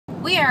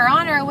We are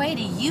on our way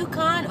to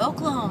Yukon,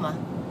 Oklahoma.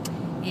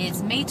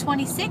 It's May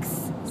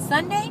 26th,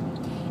 Sunday,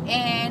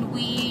 and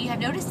we have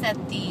noticed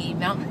that the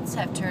mountains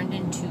have turned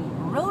into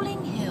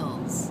rolling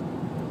hills.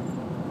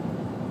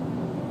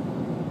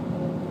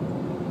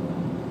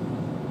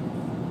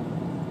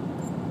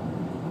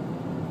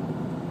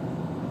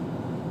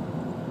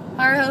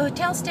 Our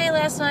hotel stay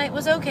last night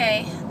was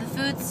okay. The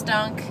food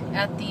stunk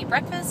at the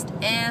breakfast,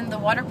 and the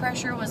water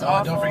pressure was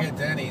awful. Don't forget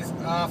Denny's.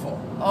 Awful.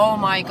 Oh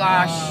my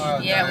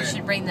gosh. Yeah, dang. we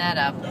should bring that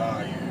up. Oh,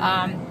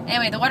 yeah.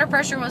 Anyway, the water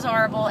pressure was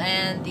horrible,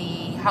 and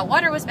the hot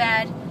water was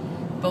bad,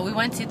 but we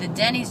went to the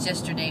Denny's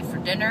yesterday for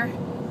dinner.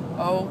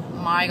 Oh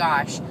my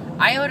gosh.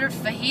 I ordered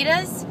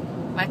fajitas.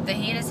 My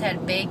fajitas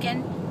had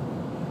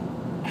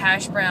bacon,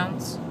 hash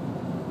browns,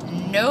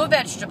 no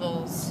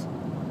vegetables.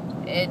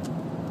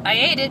 I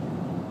ate it,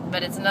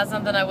 but it's not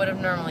something I would have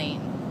normally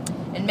eaten.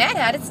 And Matt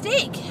had a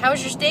steak. How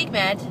was your steak,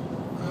 Matt?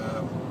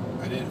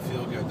 I didn't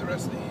feel good the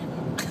rest of the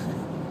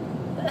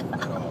evening.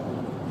 At all.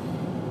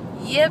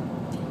 Yep.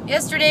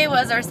 Yesterday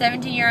was our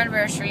 17-year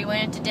anniversary. We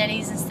went to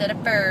Denny's instead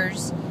of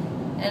Burr's.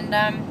 And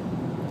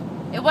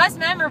it was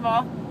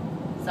memorable.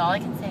 That's all I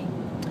can say.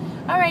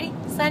 Alrighty,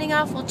 signing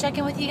off. We'll check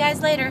in with you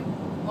guys later.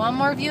 One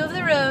more view of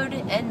the road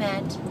and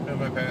Matt. Who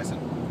am I passing?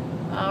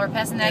 Oh, we're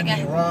passing that guy.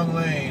 In the wrong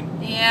lane.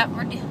 Yeah,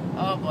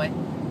 oh boy.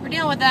 We're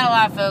dealing with that a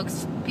lot,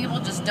 folks. People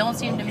just don't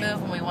seem to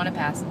move when we want to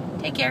pass.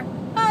 Take care.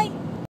 Bye.